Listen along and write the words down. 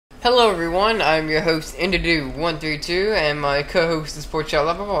Hello everyone, I'm your host Enderdude&Porkchop, and my co-host is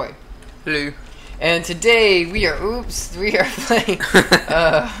Porkchop Loverboy. Hello. And today we are playing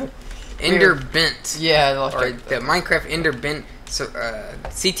Enderbent. Yeah, or the MineCraft Enderbent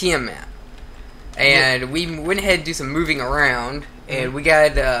CTM map. And we went ahead and do some moving around, and we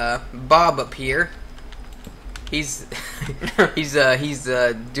got Bob up here. He's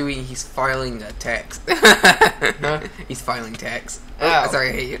filing tax. Huh? He's filing tax. Ow. Oh, sorry,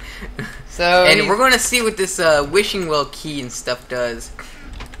 I hate you. So and we're going to see what this wishing well key and stuff does.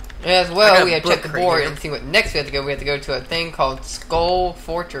 as well, we have to check the book right board here. and see what next we have to go. We have to go to a thing called Skull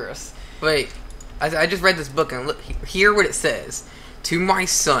Fortress. Wait, I just read this book and look, hear what it says. To my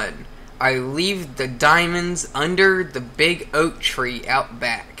son, I leave the diamonds under the big oak tree out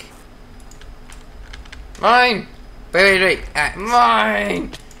back. Mine! Wait.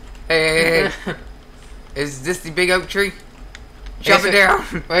 Mine! Hey. Is this the big oak tree? Chop it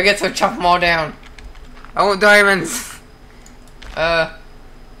down. I guess we'll chop them all down. I want diamonds.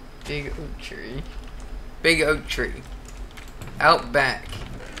 Big oak tree. Big oak tree. Out back.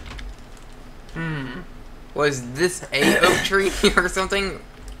 Was this a oak tree or something?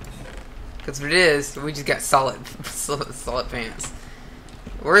 Because if it is, we just got solid pants.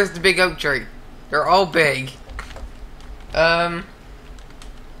 Where's the big oak tree? They're all big. Alright,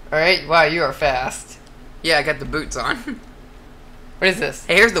 wow, you are fast. Yeah, I got the boots on. What is this?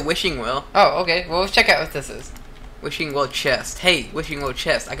 Hey, here's the wishing well. Oh, okay, well, let's check out what this is. Wishing well chest. Hey, wishing well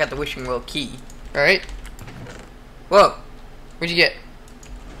chest. I got the wishing well key. Alright, Whoa, what'd you get?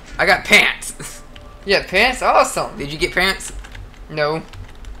 I got pants. Yeah, pants? Awesome! Did you get pants? No.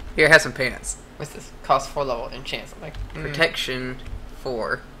 Here, have some pants. What's this? Cost 4 level enchant something. Protection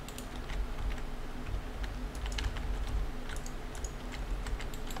 4.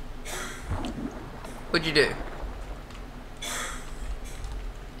 What'd you do?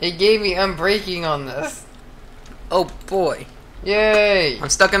 It gave me unbreaking on this. Oh boy, Yay! I'm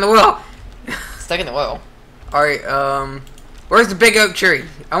stuck in the well. Stuck in the well. Alright, where's the big oak tree?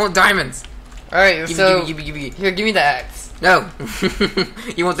 I want diamonds. Alright, so... Give me. Here, give me the axe. No.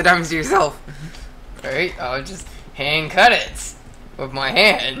 You want the diamonds to yourself. Alright, I'll just hand cut it. With my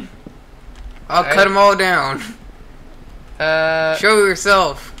hand. I'll cut them all down. Show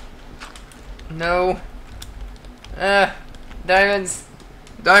yourself. No. Diamonds.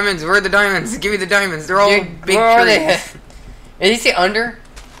 Diamonds, where are the diamonds? Give me the diamonds. They're all big Where are they? trees. Did he say under?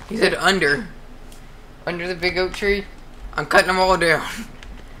 He said under. Under the big oak tree? I'm cutting them all down.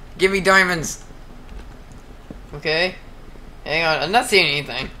 Give me diamonds. Okay. Hang on, I'm not seeing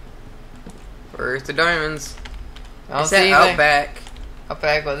anything. Where's the diamonds? I don't Is see that anything. out back? Out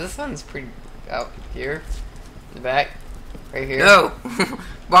back, well this one's pretty out here. In the back. Right here. No.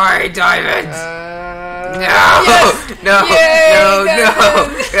 Buy diamonds. No. Yes! No. Yay, No.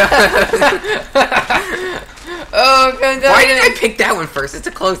 Oh, good. Why did I pick that one first? It's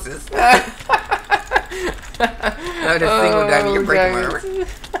the closest. No, the single diamond. You're breaking my armor.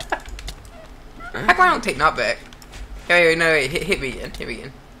 How come I don't take knockback? Wait, no, wait. Hit me again. Hit me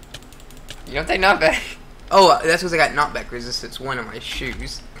again. You don't take knockback. Oh, that's because I got knockback resistance. One of my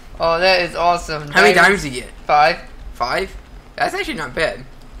shoes. Oh, that is awesome. How many diamonds do you get? 5. 5? That's actually not bad.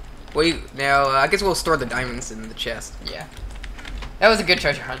 Wait, now I guess we'll store the diamonds in the chest. Yeah. That was a good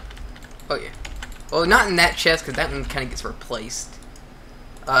treasure hunt. Oh yeah. Well, not in that chest because that one kind of gets replaced.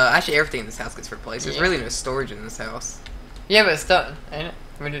 Actually, everything in this house gets replaced. There's really no storage in this house. Yeah, but it's done, ain't it?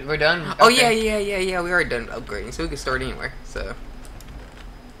 We're done. Oh Okay. yeah. We already done upgrading, so we can store it anywhere. So.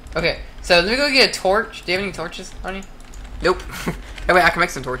 Okay, so let me go get a torch. Do you have any torches on you? Nope. Hey, wait, I can make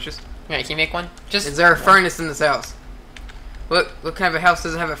some torches. Yeah, can you make one? Just. Is there a furnace in this house? What kind of a house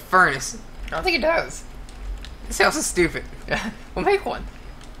doesn't have a furnace? I don't think it does. This house is stupid. We'll make one.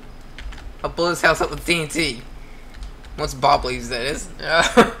 I'll blow this house up with TNT. Once Bob leaves, that is.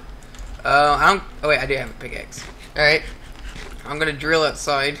 All I don't. Oh wait, I do have a pickaxe. right. I'm gonna drill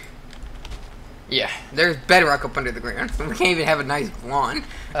outside. Yeah. There's bedrock up under the ground. We can't even have a nice lawn.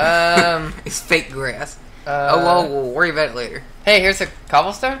 It's fake grass. Oh well, we'll worry about it later. Hey, here's a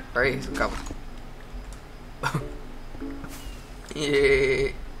cobblestone. Right, here's some cobble. Yeah.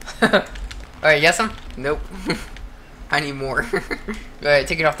 All right, yes, some. Nope. I need more. All right,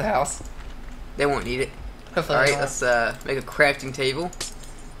 take it off the house. They won't need it. Hopefully. All they right, won't. let's make a crafting table.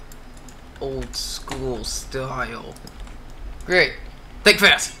 Old school style. Great. Think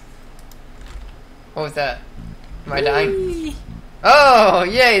fast. What was that? Am I dying? Oh,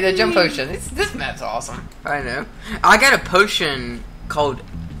 yay! The jump potion. This map's awesome. I know. I got a potion called.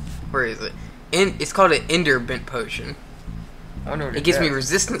 Where is it? It's called an Enderbent potion. I wonder what It gives me does.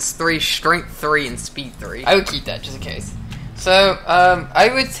 resistance 3, strength 3, and speed 3. I would keep that just in case. So,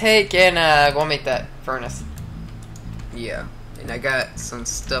 I would take and go make that furnace. Yeah. And I got some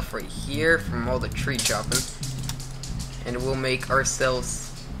stuff right here from all the tree chopping. And we'll make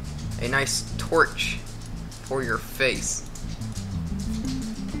ourselves a nice torch for your face.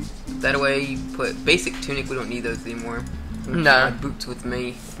 That way you put basic tunic, we don't need those anymore. No. My boots with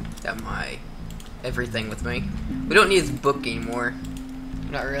me. Got my everything with me. We don't need this book anymore.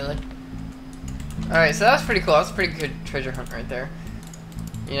 Not really. Alright, so that was pretty cool. That was a pretty good treasure hunt right there.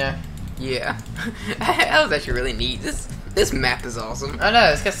 Yeah. Yeah. That was actually really neat. This map is awesome. I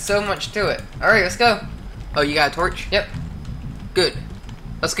know, it's got so much to it. Alright, let's go. Oh, you got a torch? Yep. Good.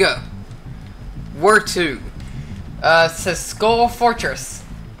 Let's go. Where to? It says Skull Fortress.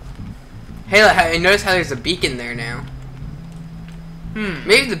 Hey, I noticed how there's a beacon there now.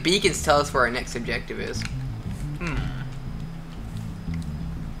 Maybe the beacons tell us where our next objective is.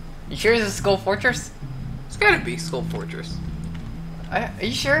 You sure it's a Skull Fortress? It's gotta be Skull Fortress. Are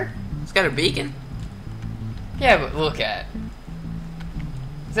you sure? It's got a beacon. Yeah, but look at it.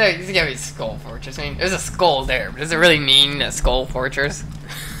 It's gotta be Skull Fortress. I mean, there's a skull there, but does it really mean a Skull Fortress?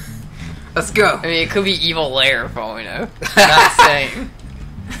 Let's go. I mean, it could be Evil Lair for all we know. Not saying.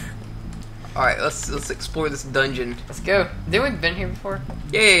 Alright, let's explore this dungeon. Let's go. Didn't we been here before?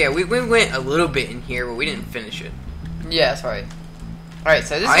 Yeah. We went a little bit in here, but we didn't finish it. Yeah, that's right. Alright,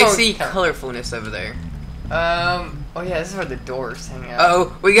 so this is I where see colorfulness over there. Oh yeah, this is where the doors hang out.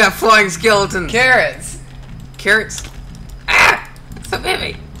 Oh, we got flying skeletons. Carrots! Carrots? Ah! So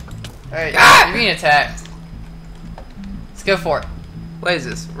heavy. Alright, Ah! you're being attacked. Let's go for it. What is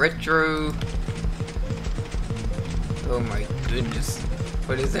this? Retro. Oh my goodness.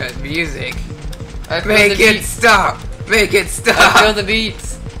 What is that music? I feel Make the it beats. stop! Make it I stop! feel the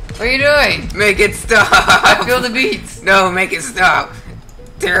beats. What are you doing? Make it stop! I feel the beats. No, make it stop!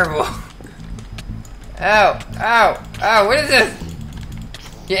 Terrible. Ow, ow, ow, what is this?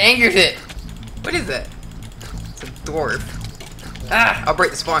 You angered it. What is that? It's a dwarf. Ah! I'll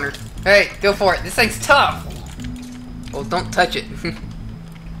break the spawner. Alright, go for it. This thing's tough. Well, don't touch it.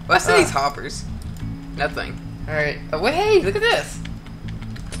 What's in these hoppers? Nothing. Alright. Oh, wait, hey, look at this.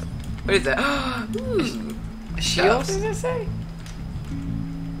 What is that? Ooh. A shield, Doves. does it say?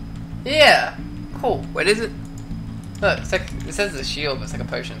 Yeah. Cool. What is it? Look, it's like, it says a shield, but it's like a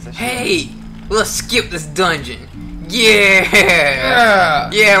potion. It's a shield. Hey! Let's skip this dungeon. Yeah!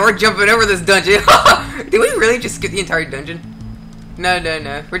 Yeah. Yeah, we're jumping over this dungeon. Did we really just skip the entire dungeon? No.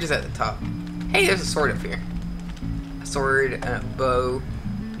 We're just at the top. Hey, there's a sword up here. A sword and a bow.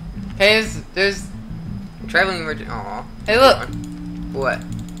 Hey, there's Traveling merchant. Aw. Hey, look. What?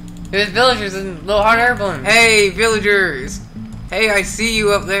 There's villagers and little hot air balloons. Hey, villagers! Hey, I see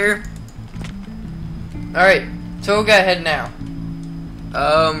you up there. Alright, so we'll go ahead now.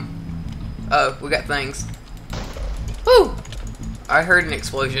 Oh, we got things. Woo! I heard an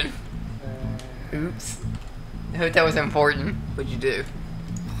explosion. Oops. I hope that was important. What'd you do?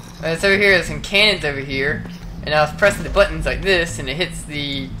 It's over here, there's some cannons over here. And I was pressing the buttons like this, and it hits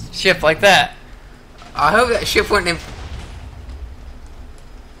the ship like that. I hope that ship went in.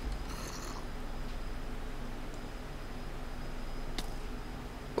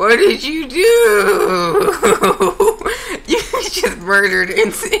 What did you do? You just murdered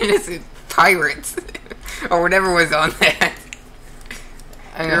innocent pirates. Or whatever was on that.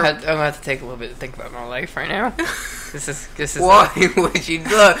 I'm gonna have to take a little bit to think about my life right now. This is Why would you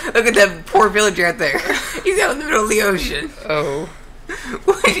look at that poor villager out there? He's out in the middle of the ocean. Oh.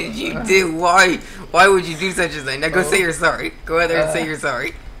 What did you do? Why would you do such a thing? Now go say you're sorry. Go out there and say you're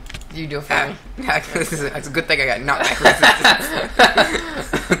sorry. You do it for me. That's a good thing I got knockback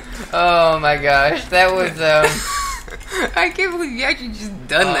resistance. Oh my gosh, that was I can't believe you actually just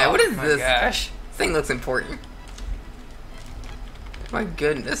done that. What is my this? Gosh. This thing looks important. My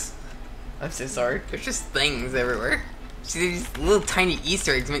goodness. I'm so sorry. There's just things everywhere. See, these little tiny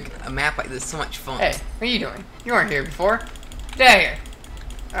Easter eggs make a map like this so much fun. Hey, what are you doing? You weren't here before. Get out of here.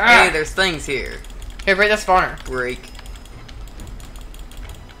 Ah. Hey, there's things here. Here, break that spawner. Break.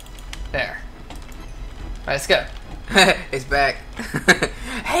 There. Alright, let's go. It's back.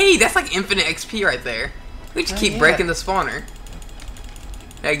 Hey, that's like infinite XP right there. We just keep breaking the spawner.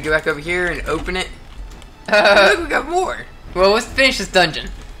 Now I can go back over here and open it. Look, we got more. Well, let's finish this dungeon.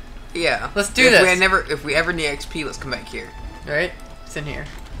 Yeah. Let's do this. If we ever need XP, let's come back here. Right? It's in here.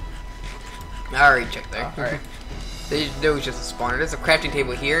 I already checked there. Alright. There was just a spawner. There's a crafting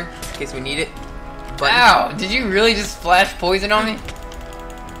table here in case we need it. But Ow! Did you really just splash poison on me?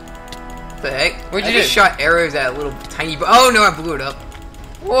 what the heck? What'd you I do? just shot arrows at a little tiny. Oh no! I blew it up.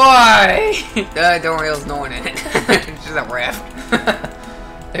 Why? Don't worry, there's no one in it. It's just a raft.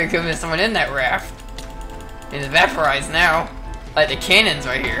 There could have been someone in that raft. It's vaporized now. Like the cannons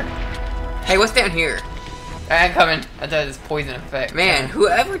right here. Hey, what's down here? I'm coming. I thought it was poison effect. Man,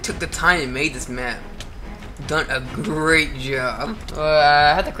 whoever took the time and made this map done a great job.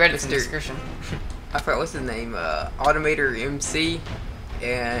 I had the credits in the description. I forgot what's his name. AutomatorMC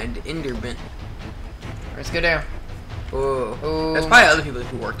and Enderbent. Let's go down. Whoa. Ooh. There's probably other people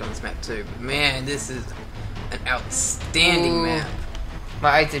who worked on this map too. But man, this is an outstanding map. My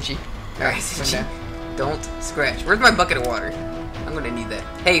eye's itchy. Alright, don't scratch. Where's my bucket of water? I'm gonna need that.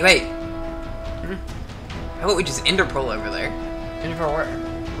 Hey, wait. How about we just ender pearl over there? Ender pearl where?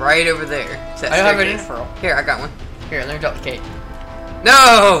 Right over there. I don't have an ender pearl. Here, I got one. Here, let me drop the cake.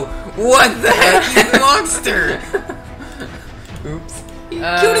 No! What the heck, you monster! Oops. You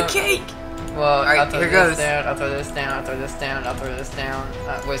killed a cake! Well, alright, I'll throw here this goes. down, I'll throw this down, I'll throw this down, I'll throw this down.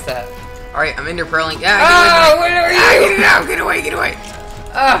 What's that? Alright, I'm ender pearling. What are you? Get away, get away!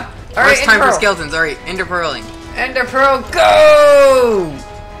 Alright, first time for skeletons. Alright, ender pearling. Ender pearl, go!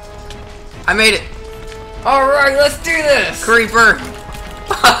 I made it. Alright, let's do this! Creeper!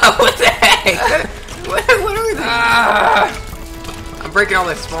 What the heck? What are we doing? I'm breaking all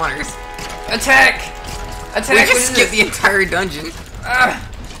the spawners. Attack! Attack! We just skipped the entire dungeon.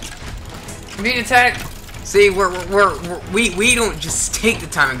 Beat attack! See, we don't just take the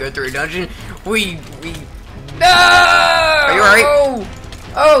time and go through a dungeon. We No! Are you alright?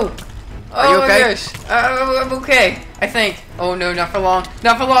 Oh! Are you okay? My gosh. I'm okay, I think. Oh no, not for long.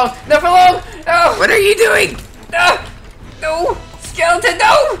 Not for long! Not for long! No! What are you doing? No! No! Skeleton,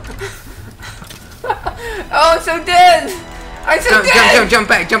 no! Oh, I'm so dead! I'm so dead! Jump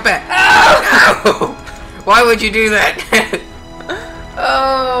back! Oh! No! Why would you do that?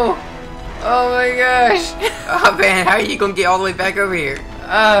 Oh! Oh my gosh! Oh man, how are you gonna get all the way back over here?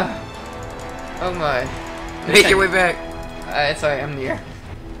 Oh my. Make your way back. It's alright, I'm near.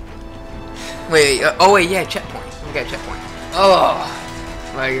 Wait, oh wait, yeah, checkpoint. We got a checkpoint.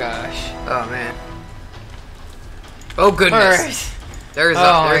 Oh my gosh. Oh man. Oh goodness. Alright.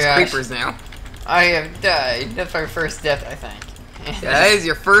 There's creepers now. I have died. That's my first death, I think. Yeah, that is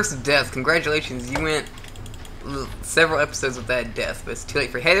your first death. Congratulations. You went several episodes with that death, but it's too late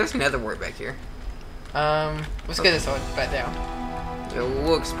for you. Hey, there's another ward back here. Let's get this one back down. Yeah,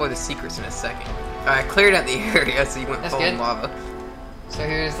 we'll explore the secrets in a second. I cleared out the area, so you went full in lava. So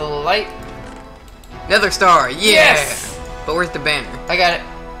here's the light. Nether star, yeah! Yes! But where's the banner? I got it.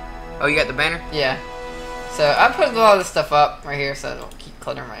 Oh, you got the banner? Yeah. So I put a lot of this stuff up right here so I don't keep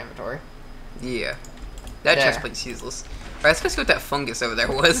cluttering my inventory. Yeah. That chestplate's useless. Alright, let's go see what that fungus over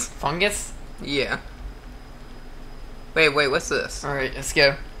there was. Fungus? Yeah. Wait, what's this? Alright, let's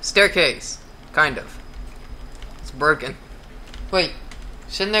go. Staircase. Kind of. It's broken. Wait,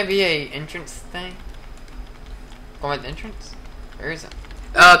 shouldn't there be a entrance thing? Going with the entrance? Where is it?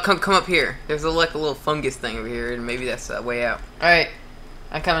 Come up here. There's like a little fungus thing over here, and maybe that's the way out. Alright,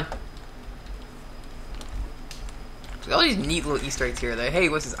 I'm coming. There's all these neat little Easter eggs here. Hey,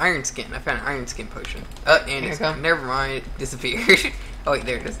 what's this? Iron skin. I found an iron skin potion. And it's never mind. It disappeared. Oh wait,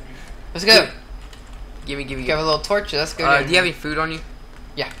 there it is. Let's go. Give me. You have a little torch. Let's go. Do you have any food on you?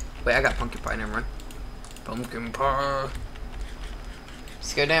 Yeah. Wait, I got pumpkin pie. Never mind. Pumpkin pie.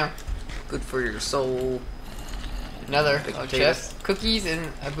 Let's go down. Good for your soul. Another chest. Cookies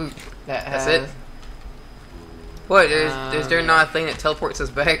and a boot. That's it. What? Is there not a thing that teleports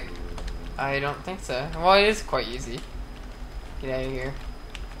us back? I don't think so. Well, it is quite easy. Get out of here.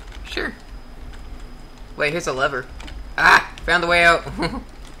 Sure. Wait, here's a lever. Ah! Found the way out.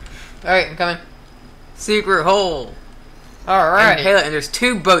 Alright, I'm coming. Secret hole. Alright. And there's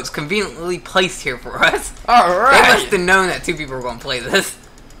two boats conveniently placed here for us. Alright. They must have known that two people were going to play this.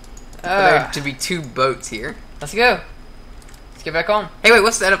 For there to be two boats here. Let's go. Let's get back on. Hey, wait,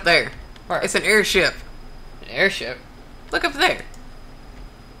 what's that up there? Where? It's an airship. An airship? Look up there.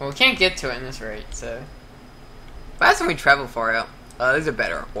 Well, we can't get to it in this rate, so... Last time we traveled far out. There's a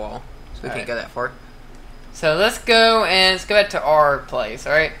better wall, so we can't go that far. So let's go back to our place,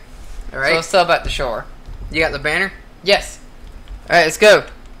 alright? Alright. So let's sail back to shore. You got the banner? Yes. Alright, let's go.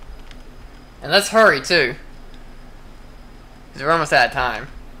 And let's hurry, too. Because we're almost out of time.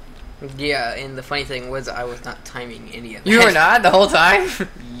 Yeah, and the funny thing was I was not timing any of that. You were not the whole time?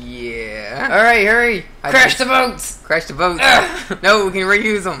 Yeah. Alright, hurry. Crash the boats. Crash the boats. No, we can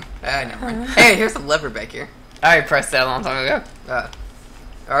reuse them. Never mind. Hey, here's a lever back here. I already pressed that a long time ago.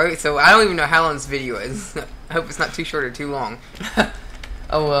 Alright, so I don't even know how long this video is. I hope it's not too short or too long.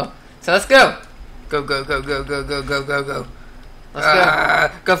 Oh well. So let's go. Go. Let's go.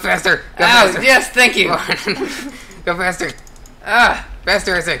 Go faster. Go Ow, faster. yes, thank you. Go faster.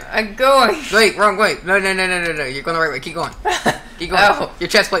 Faster, I say. I'm going. Wait, wrong way. No. You're going the right way. Keep going. Keep going. Oh. Your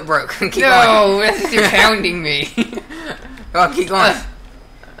chest plate broke. Keep going. No, that's you're pounding me. Go on, keep going.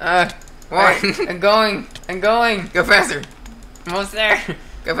 Alright, I'm going. Go faster. Almost there.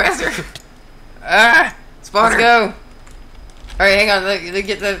 Go faster. Spawner. Let's Spawner. go. Alright, hang on. Let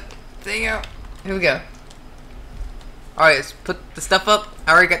get the thing out. Here we go. Alright, let's put the stuff up.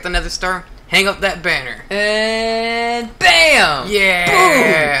 I already got the nether star. Hang up that banner. And bam!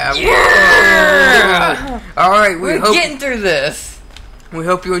 Yeah! Boom. Yeah! Alright, We're getting through this. we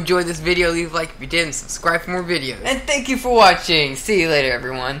hope you enjoyed this video. Leave a like if you did and subscribe for more videos. And thank you for watching. See you later,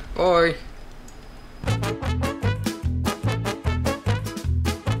 everyone. Bye.